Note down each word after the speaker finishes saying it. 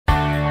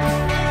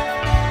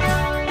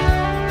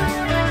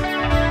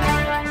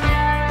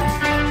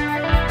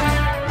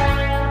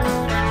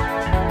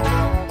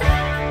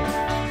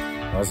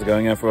How's it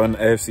going, everyone?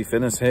 AFC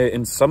Fitness here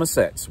in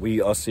Somerset.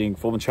 We are seeing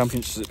former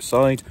Championship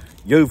side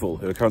Yeovil,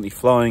 who are currently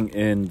flying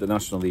in the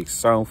National League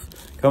South,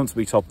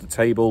 comfortably top of the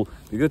table.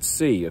 It'd be good to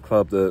see a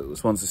club that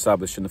was once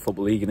established in the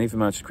Football League and even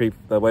managed to creep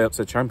their way up to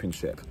the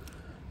Championship.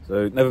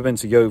 So, never been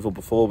to Yeovil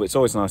before, but it's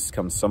always nice to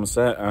come to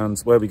Somerset. And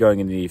where are we going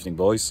in the evening,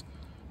 boys?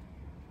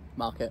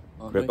 Market,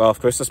 Great Bath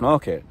Christmas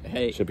Market.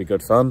 Hey. Should be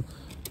good fun.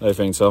 What do you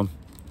think, Tom? Do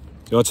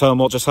you want to tell them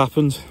what just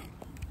happened?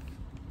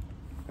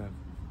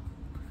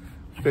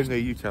 No,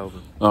 you tell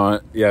them. All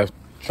right, yeah.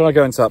 Try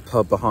go into that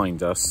pub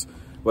behind us.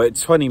 Wait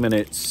 20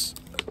 minutes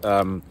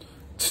to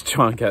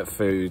try and get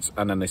food,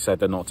 and then they said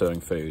they're not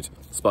doing food,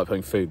 despite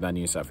putting food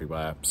menus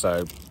everywhere.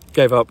 So,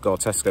 gave up,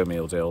 got a Tesco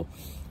meal deal.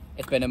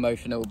 It's been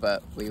emotional,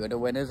 but we were the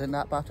winners in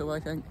that battle,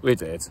 I think. We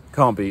did.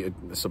 Can't beat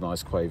some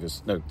nice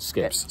quavers. No,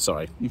 skips,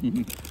 sorry.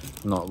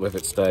 Not with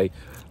it today.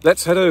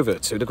 Let's head over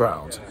to the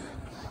ground.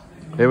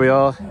 Here we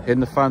are, in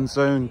the fan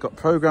zone. Got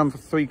programmed for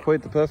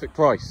 £3, the perfect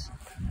price.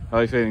 How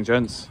are you feeling,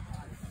 gents?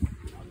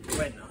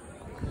 Win. There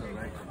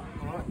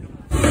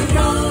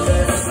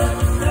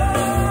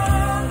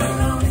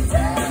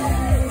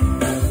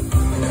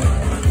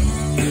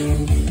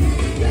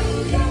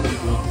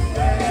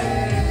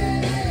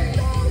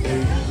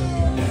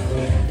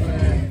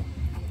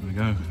we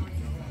go.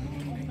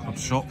 Club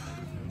shop,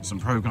 some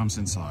programs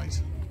inside.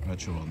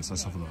 Virtual ones,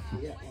 let's have a look.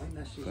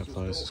 Fair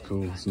play, this is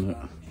cool, isn't it?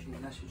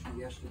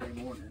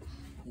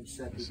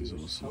 This is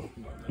awesome.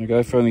 There we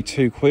go, for only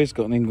 £2,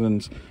 got an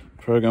England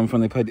program from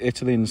when they played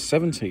Italy in the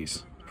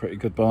 70s. Pretty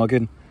good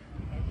bargain.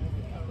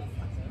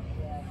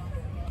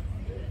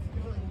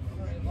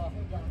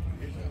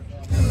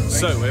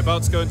 So we're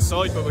about to go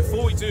inside, but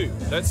before we do,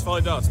 let's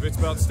find out a bit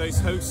about today's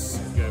hosts,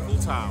 Yeovil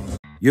Town.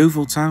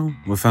 Yeovil Town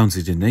were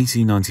founded in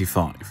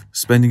 1895,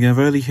 spending their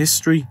early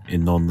history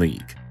in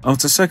non-league.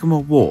 After the Second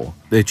World War,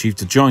 they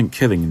achieved a giant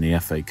killing in the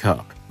FA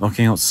Cup,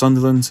 knocking out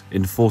Sunderland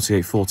in the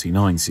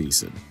 48-49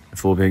 season,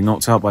 before being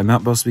knocked out by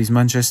Matt Busby's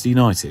Manchester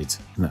United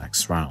in the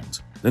next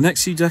round. The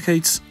next few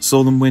decades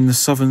saw them win the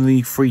Southern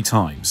League 3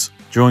 times,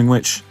 during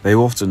which they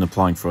were often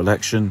applying for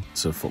election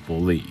to the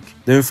Football League.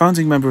 They were a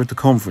founding member of the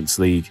Conference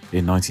League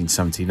in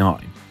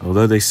 1979.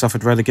 Although they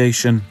suffered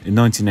relegation in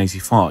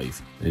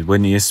 1985, they'd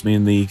win the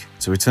Isthmian League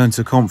to return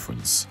to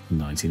Conference in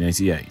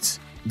 1988.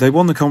 They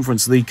won the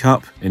Conference League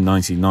Cup in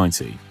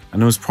 1990,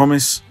 and it was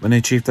promised when they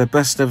achieved their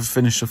best ever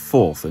finish of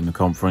 4th in the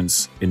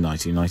conference in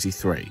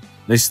 1993.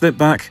 They slipped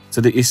back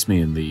to the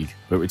Isthmian League,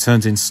 but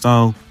returned in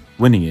style,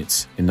 winning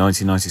it in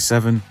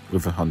 1997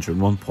 with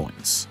 101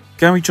 points.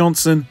 Gary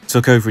Johnson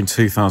took over in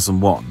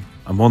 2001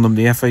 and won them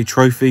the FA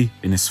Trophy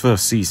in his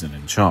first season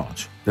in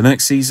charge. The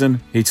next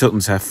season, he took them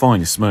to their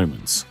finest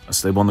moments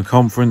as they won the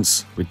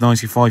conference with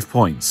 95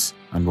 points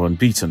and were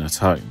unbeaten at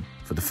home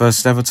for the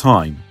first ever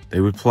time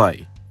they would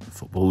play the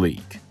Football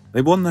League.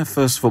 They won their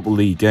first Football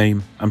League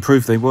game and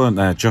proved they weren't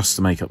there just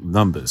to make up the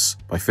numbers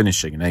by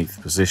finishing in 8th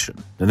position.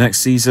 The next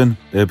season,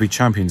 they would be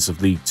champions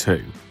of League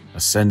 2,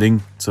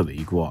 ascending to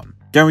League 1.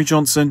 Gary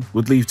Johnson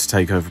would leave to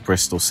take over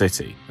Bristol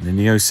City, and in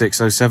the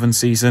 06-07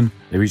 season,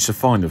 they reached the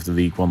final of the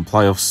League 1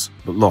 playoffs,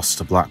 but lost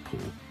to Blackpool.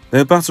 They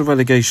would battle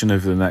relegation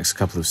over the next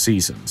couple of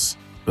seasons,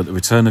 but the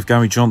return of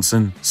Gary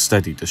Johnson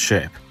steadied the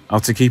ship.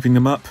 After keeping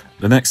them up,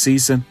 the next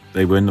season,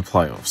 they were in the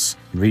playoffs,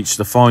 and reached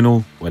the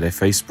final where they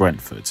faced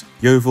Brentford.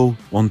 Yeovil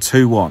won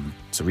 2-1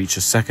 to reach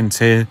a second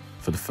tier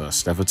for the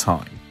first ever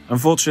time.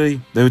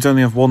 Unfortunately, they would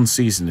only have one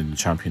season in the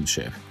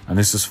Championship, and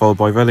this was followed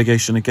by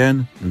relegation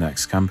again the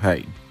next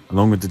campaign,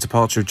 along with the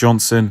departure of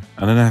Johnson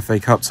and an FA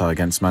Cup tie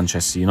against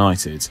Manchester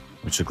United,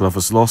 which the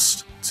Glovers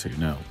lost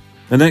 2-0.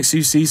 The next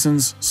few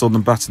seasons saw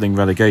them battling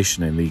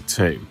relegation in League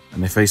 2,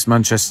 and they faced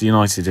Manchester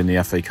United in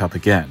the FA Cup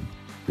again,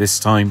 this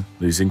time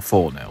losing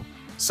 4-0.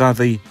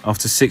 Sadly,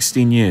 after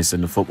 16 years in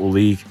the Football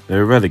League, they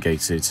were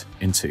relegated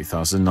in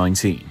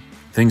 2019.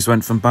 Things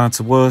went from bad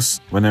to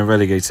worse when they were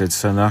relegated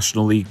to the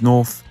National League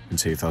North in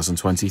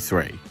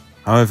 2023.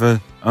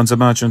 However, under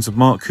management of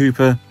Mark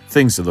Cooper,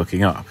 things are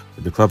looking up,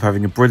 with the club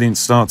having a brilliant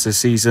start to the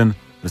season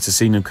that has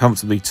seen them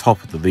comfortably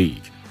top of the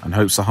league, and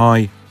hopes are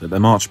high that their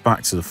march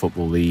back to the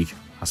Football League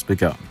has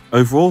begun.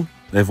 Overall,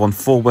 they've won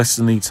 4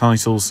 Western League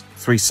titles,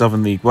 3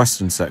 Southern League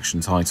Western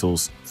Section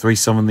titles, 3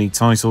 Southern League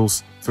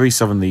titles, 3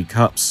 Southern League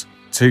Cups,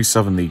 2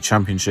 Southern League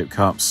Championship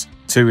Cups,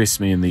 2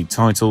 Isthmian League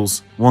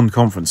titles, 1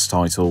 Conference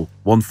title,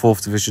 1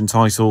 4th Division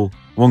title,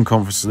 1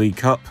 Conference League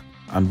Cup,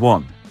 and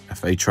 1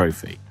 FA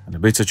Trophy. And a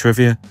bit of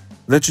trivia,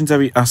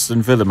 legendary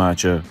Aston Villa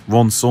manager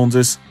Ron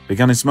Saunders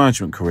began his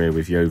management career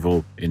with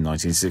Yeovil in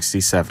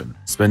 1967,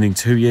 spending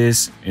 2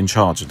 years in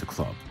charge of the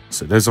club.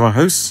 So those are our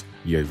hosts,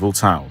 Yeovil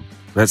Town.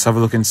 Let's have a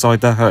look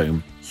inside their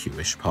home,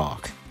 Huish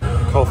Park.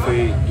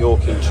 Coffee,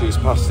 York and cheese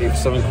pasty for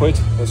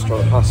 £7. Let's try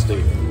the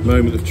pasty.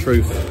 Moment of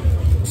truth.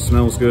 It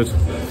smells good.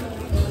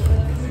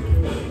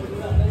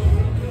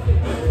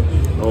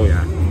 Oh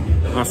yeah,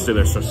 that's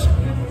delicious.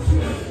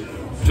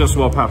 Just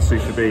what pasty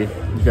should be.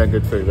 You get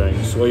good food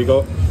there. So what you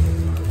got?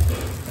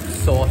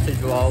 Sausage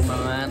roll, my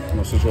man.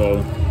 Sausage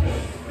roll.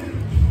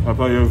 How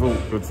about Yeovil?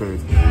 Good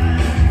food.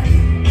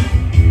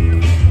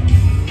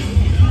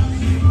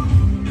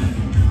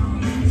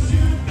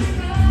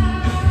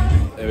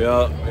 we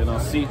are in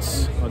our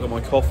seats. I got my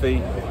coffee.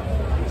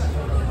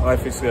 How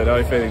feels good? How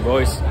are you feeling,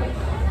 boys?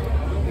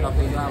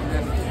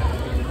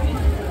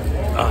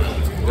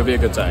 It'll be a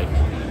good day.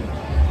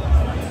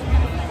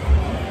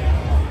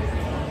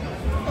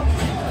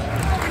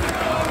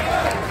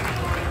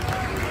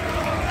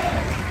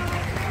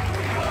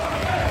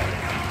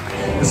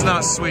 Isn't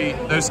that sweet?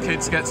 Those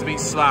kids get to meet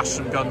Slash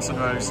from Guns N'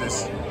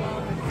 Roses.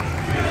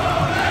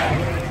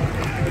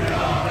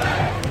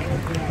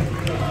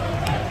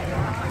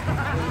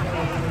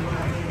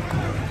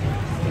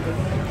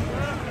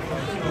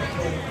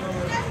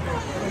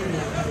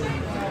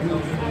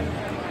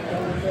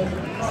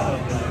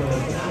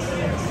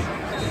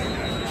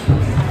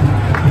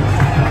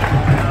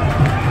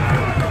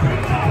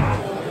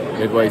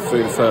 Midway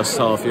through the first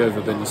half,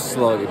 Yeovil been a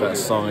slightly better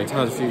side,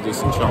 had a few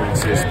decent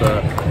chances,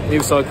 but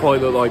either side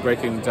quite looked like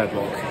breaking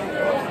deadlock.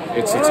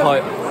 It's a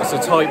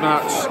tight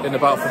match in the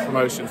battle for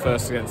promotion,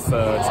 first against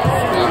third.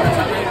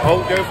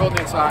 Oh, Yeovil on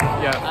the attack,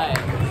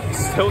 yeah.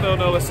 Still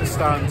 0-0 as it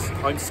stands.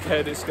 I'm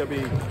scared it's going to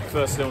be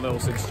first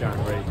 0-0 since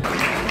January.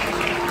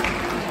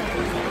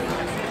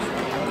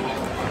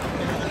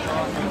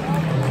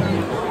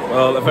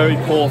 Well, a very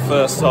poor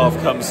first half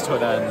comes to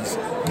an end.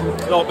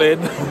 Not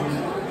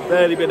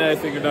barely been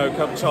anything,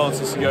 couple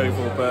chances to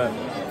Yeovil, but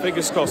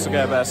fingers crossed to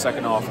get a better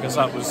second half because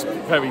that was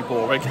very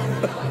boring.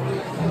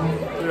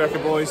 What do you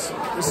reckon, boys?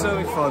 It's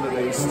something fun at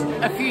least.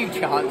 A few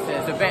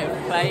chances, a bit of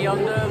play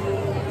on them,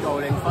 goal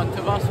in front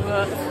of us,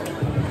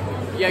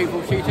 but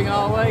Yeovil shooting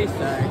our way,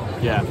 so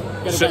yeah.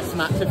 Gonna get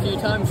smacked a few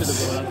times with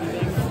the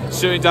ball.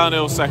 Shooting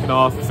downhill second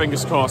half,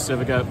 fingers crossed if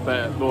we get a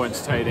better, more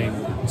entertaining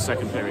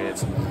second period.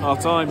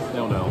 Half time,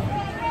 0-0.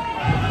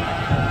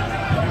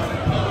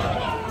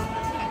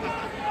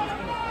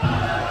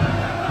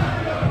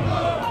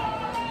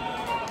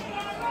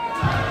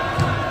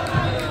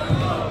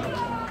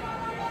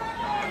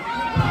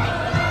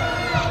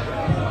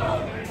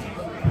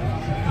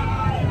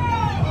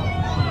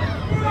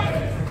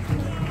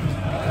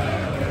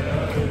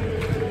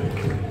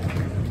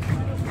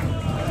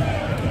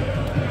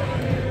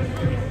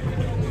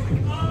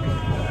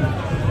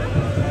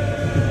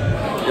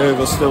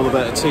 Yeovil's still the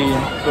better team,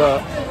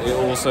 but it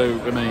also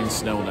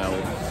remains 0-0.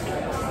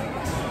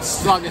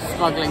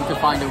 Struggling to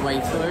find a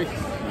way through.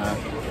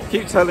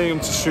 Keep telling them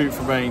to shoot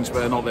from range, but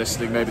they're not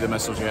listening. Maybe the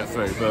message will get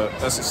through, but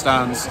as it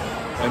stands,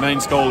 it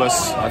remains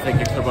goalless. I think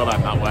it could well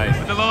end that way.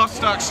 And the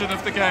last action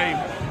of the game,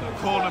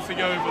 corner for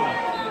Yeovil.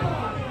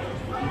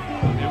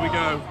 Here we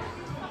go.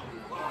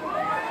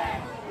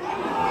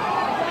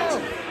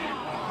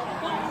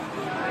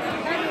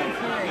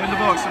 In the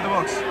box.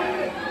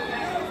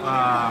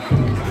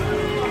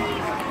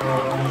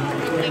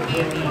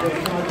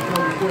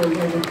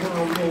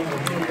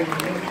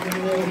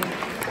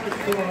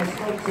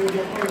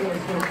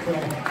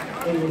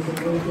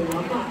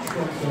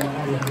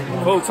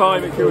 Full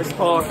time at Huish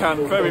Park,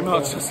 and very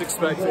much as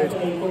expected.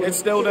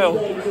 It's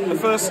 0-0. The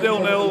first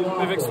 0-0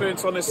 we've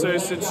experienced on this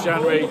series since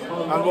January,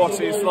 and what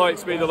it's like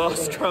to be the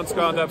last Ground to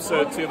Ground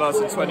episode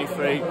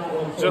 2023.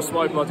 Just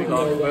my bloody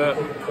luck. But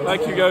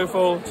thank you,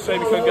 Yeovil.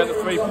 Shame you couldn't get the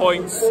 3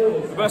 points.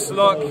 The best of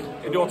luck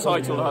in your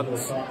title hunt.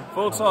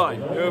 Full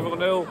time, Yeovil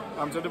 0,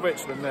 Hampton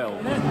Richmond 0.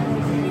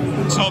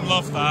 Tom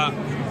loved that.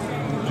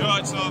 You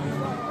alright, Tom? Do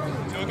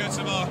you want to go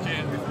to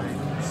market?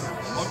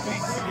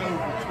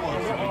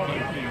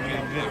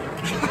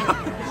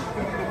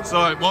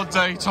 So one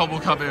day Tom will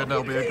come here and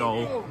there'll be a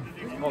goal.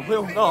 I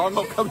will not, I'm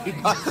not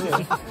coming back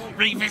here.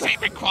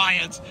 Revisit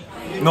required.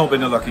 Not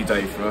been a lucky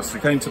day for us. We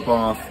came to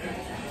Bath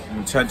in the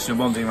intention of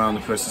wandering around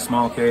the Christmas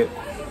market.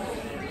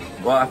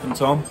 What happened,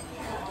 Tom?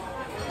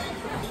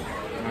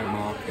 No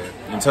market.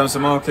 In terms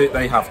of market,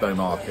 they have no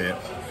market.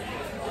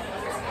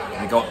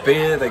 They got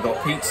beer, they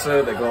got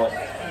pizza, they got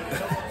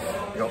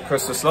they got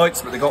Christmas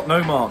lights, but they got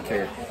no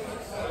market.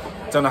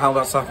 Don't know how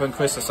that's happened.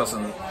 Christmas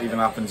hasn't even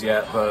happened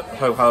yet, but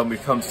ho hum,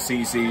 we've come to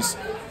Cece's,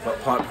 got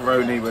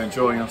pepperoni, we're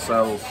enjoying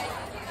ourselves.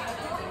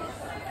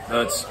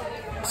 But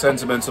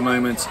sentimental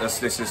moment, as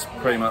this is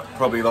pretty much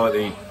probably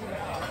likely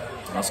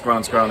last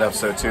Ground to Ground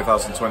episode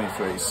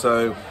 2023.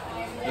 So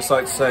just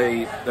like to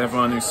say to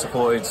everyone who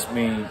supported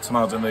me,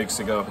 Tamaldo and Lucas,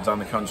 to go up and down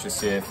the country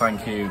this year,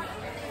 thank you.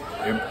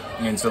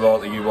 It means a lot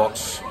that you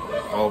watch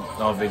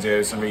our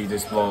videos and read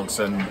these blogs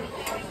and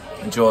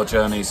enjoy our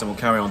journeys, and we'll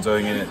carry on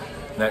doing it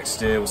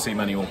next year. We'll see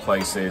many more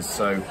places.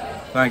 So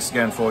thanks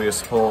again for your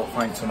support.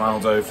 Thank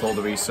Tamaldo for all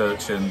the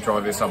research and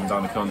driving us up and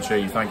down the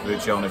country. Thank you,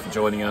 Luciano, for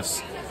joining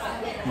us.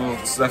 All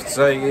that's left to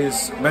say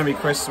is Merry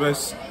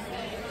Christmas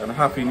and a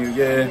Happy New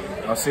Year.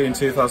 I'll see you in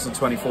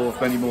 2024 with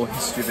many more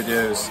history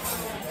videos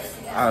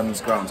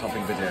and ground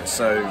topping videos.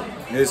 So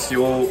here's to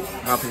you all.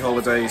 Happy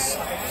holidays.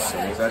 See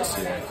you next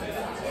year.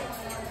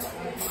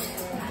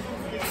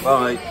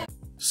 Bye.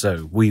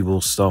 So we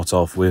will start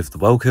off with the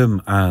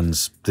welcome, and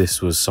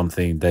this was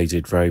something they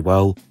did very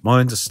well. My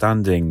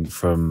understanding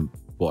from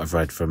what I've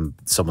read from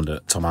someone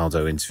that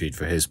Tamaldo interviewed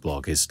for his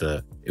blog is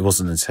that it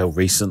wasn't until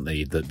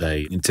recently that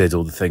they did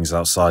all the things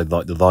outside,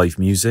 like the live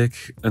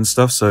music and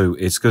stuff. So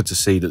it's good to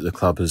see that the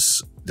club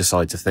has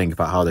decide to think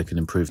about how they can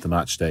improve the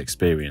match day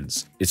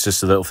experience. It's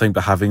just a little thing,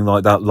 but having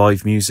like that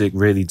live music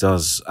really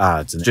does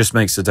add, and it just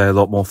makes the day a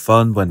lot more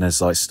fun when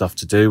there's like stuff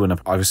to do. And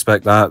I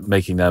respect that.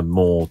 Making them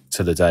more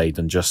to the day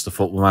than just the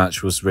football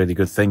match was really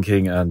good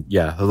thinking. And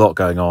yeah, a lot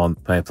going on,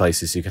 plenty of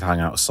places you could hang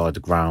out outside the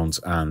ground,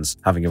 and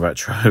having a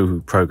retro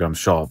program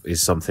shop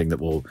is something that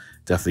will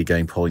definitely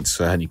gain points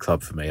for any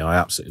club for me. I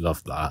absolutely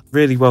loved that.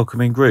 Really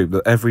welcoming group.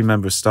 Every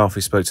member of staff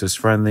we spoke to was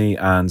friendly,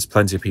 and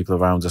plenty of people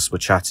around us were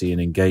chatty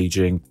and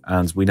engaging,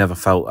 and we never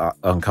felt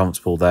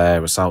uncomfortable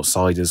there as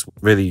outsiders.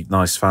 Really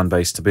nice fan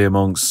base to be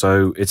amongst,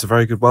 so it's a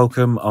very good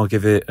welcome. I'll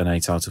give it an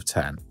 8 out of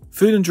 10.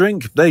 Food and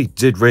drink, they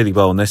did really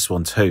well on this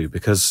one too,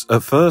 because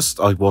at first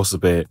I was a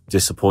bit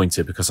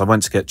disappointed because I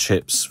went to get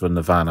chips from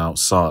the van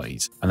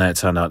outside, and then it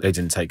turned out they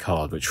didn't take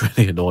card, which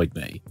really annoyed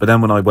me. But then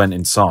when I went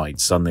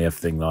inside, suddenly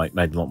everything like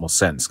made a lot more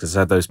sense, because they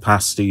had those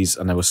pasties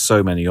and there were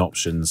so many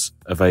options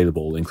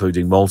available,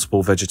 including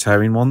multiple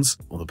vegetarian ones,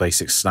 or the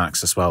basic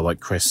snacks as well, like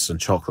crisps and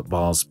chocolate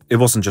bars. It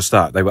wasn't just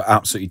that, they were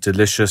absolutely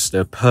delicious. They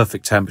were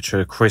perfect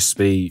temperature,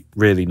 crispy,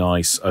 really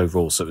nice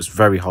overall, so it was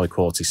very high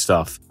quality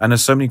stuff. And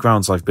there's so many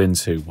grounds I've been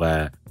to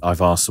where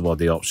I've asked them what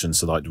the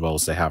options are, like the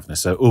rolls they have, and they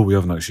say, oh, we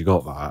haven't actually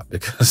got that,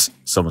 because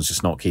someone's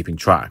just not keeping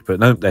track. But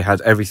no, they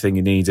had everything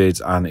you needed,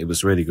 and it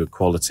was really good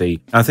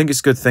quality. And I think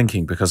it's good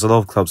thinking, because a lot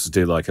of clubs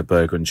do like a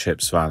burger and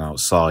chips van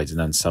outside and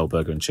then sell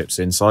burger and chips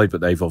inside,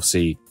 but they've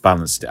obviously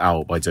balanced it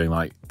out by doing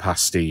like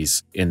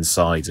pasties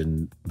inside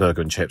and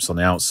burger and chips on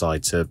the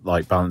outside to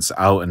like balance it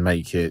out and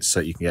make it so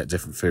you can get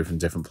different food from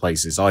different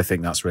places. I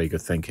think that's really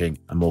good thinking,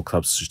 and more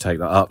clubs should take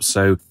that up.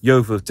 So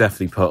Yeovil have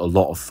definitely put a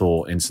lot of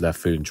thought into their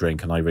food and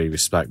drink, and I really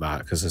respect that,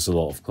 because there's a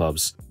lot of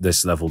clubs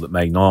this level that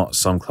may not,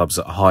 some clubs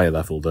at a higher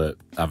level that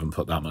haven't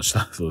put that much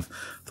level of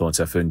thought into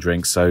their food and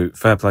drink. So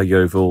fair play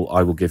Yeovil,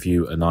 I will give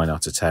you a 9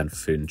 out of 10 for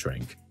food and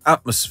drink.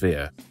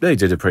 Atmosphere, they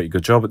did a pretty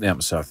good job at the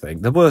atmosphere. I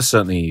think there were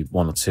certainly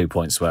 1 or 2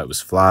 points where it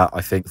was flat.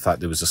 I think the fact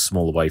there was a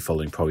small away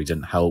following probably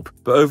didn't help,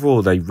 but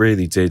overall they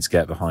really did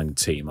get behind the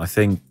team. I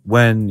think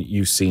when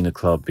you've seen a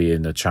club be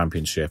in the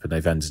championship and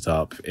they've ended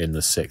up in the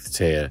 6th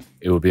tier,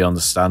 it would be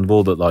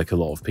understandable that like a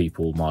lot of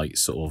people might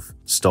sort of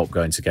stop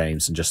going to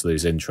games and just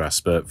lose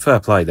interest. But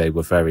fair play, they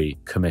were very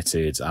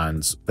committed,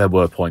 and there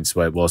were points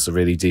where it was a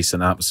really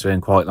decent atmosphere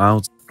and quite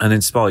loud. And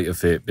in spite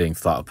of it being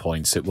flat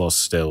points, it was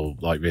still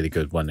like really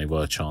good when they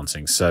were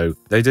chanting. So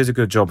they did a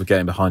good job of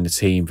getting behind the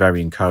team,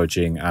 very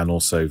encouraging and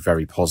also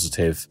very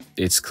positive.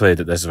 It's clear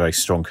that there's a very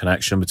strong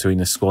connection between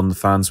the squad and the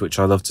fans, which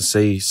I love to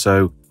see.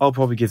 So I'll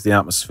probably give the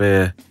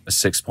atmosphere a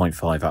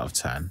 6.5 out of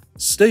 10.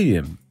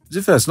 Stadium.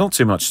 There's not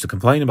too much to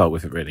complain about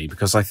with it really,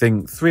 because I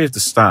think 3 of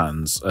the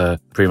stands are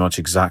pretty much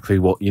exactly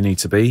what you need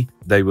to be.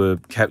 They were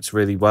kept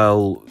really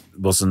well,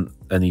 wasn't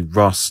any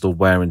rust or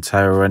wear and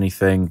tear or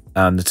anything,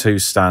 and the 2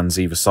 stands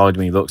either side of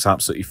me looked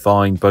absolutely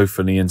fine, both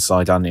from the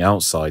inside and the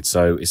outside,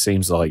 so it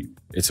seems like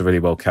it's a really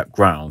well kept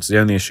ground. The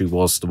only issue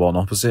was the one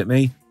opposite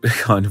me. It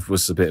kind of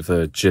was a bit of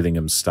a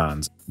Gillingham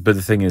stand. But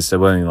the thing is, there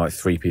were only like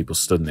 3 people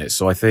stood in it.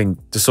 So I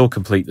think to sort of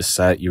complete the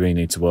set, you really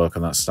need to work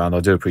on that stand. I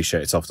do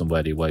appreciate it's often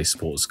where the away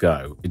supporters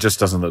go. It just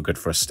doesn't look good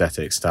for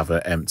aesthetics to have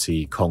an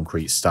empty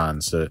concrete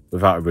stand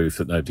without a roof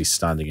that nobody's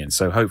standing in.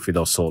 So hopefully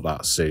they'll sort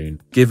that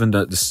soon. Given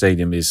that the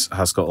stadium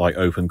has got like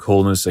open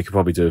corners, they could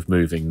probably do with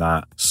moving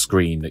that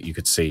screen that you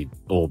could see,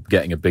 or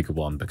getting a bigger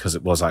one, because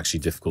it was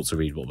actually difficult to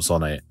read what was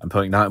on it, and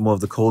putting that in more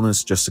of the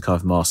corners just to kind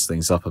of mask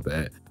things up a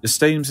bit. The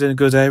stadium's in a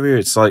good area.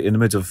 It's like in the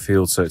middle of the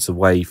field, so it's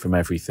away from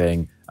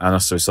everything. And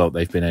as a result,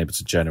 they've been able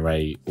to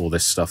generate all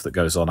this stuff that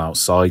goes on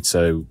outside.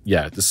 So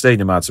yeah, the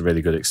stadium adds a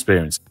really good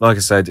experience. Like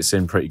I said, it's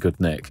in pretty good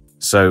nick.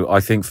 So I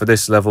think for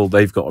this level,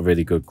 they've got a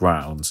really good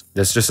ground.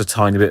 There's just a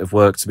tiny bit of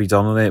work to be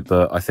done on it,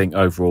 but I think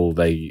overall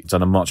they've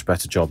done a much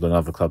better job than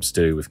other clubs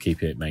do with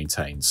keeping it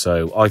maintained.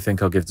 So I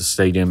think I'll give the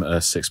stadium a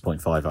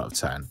 6.5 out of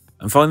 10.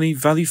 And finally,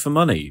 value for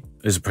money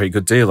is a pretty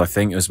good deal. I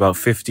think it was about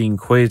 15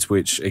 quid,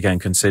 which again,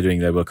 considering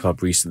they were a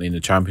club recently in the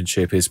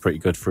championship, is pretty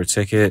good for a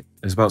ticket.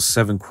 It was about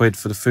 7 quid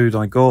for the food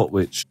I got,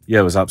 which yeah,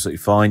 was absolutely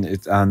fine.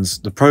 And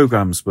the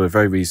programs were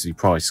very reasonably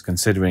priced,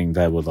 considering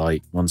there were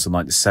like ones from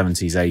like the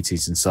 70s,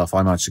 80s and stuff.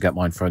 I managed to get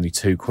mine for only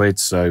 2 quid.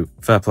 So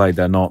fair play,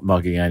 they're not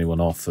mugging anyone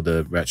off for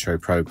the retro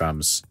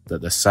programs that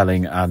they're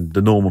selling. And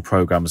the normal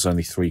program was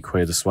only 3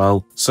 quid as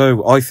well.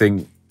 So I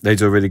think they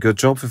do a really good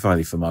job for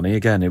value for money.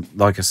 Again,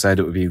 like I said,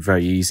 it would be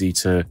very easy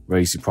to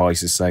raise the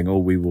prices saying, oh,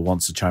 we were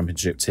once a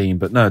championship team.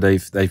 But no,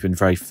 they've been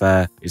very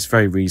fair. It's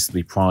very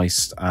reasonably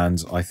priced,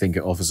 and I think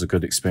it offers a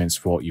good experience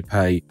for what you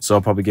pay. So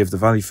I'll probably give the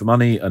value for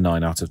money a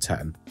 9 out of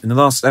 10. In the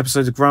last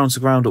episode of Ground to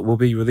Ground, it will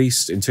be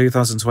released in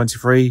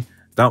 2023.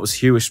 That was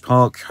Huish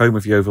Park, home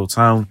of Yeovil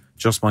Town.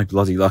 Just my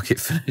bloody luck, it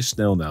finished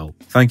 0-0.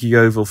 Thank you,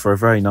 Yeovil, for a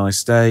very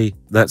nice day.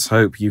 Let's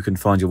hope you can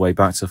find your way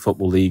back to the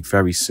Football League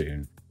very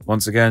soon.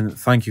 Once again,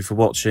 thank you for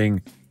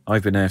watching.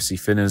 I've been AFC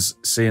Finners.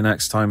 See you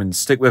next time, and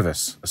stick with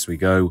us as we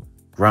go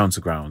ground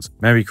to ground.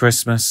 Merry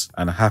Christmas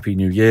and a Happy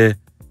New Year.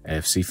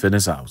 AFC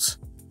Finners out.